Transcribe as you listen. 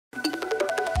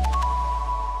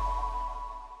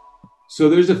So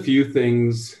there's a few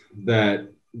things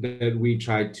that we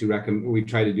try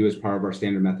to do as part of our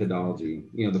standard methodology.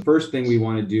 The first thing we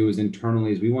want to do is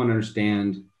internally is we want to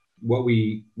understand what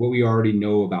we already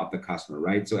know about the customer,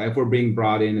 right? So if we're being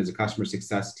brought in as a customer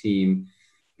success team,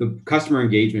 the customer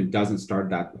engagement doesn't start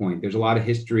at that point. There's a lot of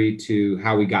history to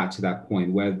how we got to that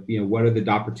point. What are the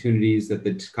opportunities that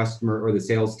the customer or the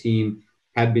sales team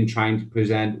had been trying to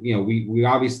present? We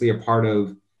obviously are part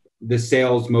of the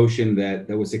sales motion that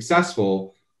was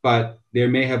successful, but there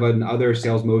may have been other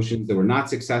sales motions that were not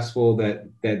successful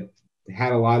that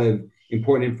had a lot of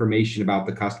important information about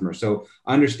the customer. So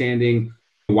understanding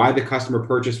why the customer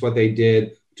purchased what they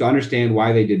did, to understand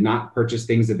why they did not purchase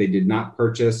things that they did not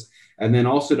purchase, and then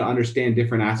also to understand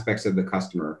different aspects of the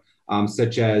customer,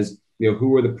 such as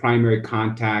who are the primary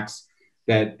contacts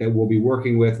that we'll be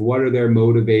working with, what are their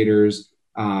motivators,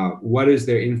 what is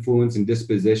their influence and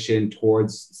disposition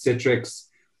towards Citrix,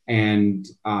 and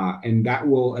that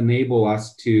will enable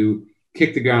us to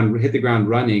hit the ground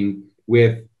running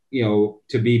with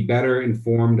to be better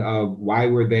informed of why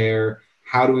we're there,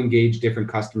 how to engage different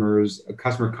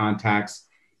customer contacts,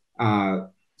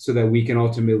 so that we can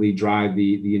ultimately drive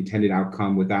the intended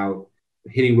outcome without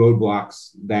hitting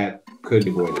roadblocks that could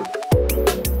avoid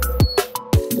it.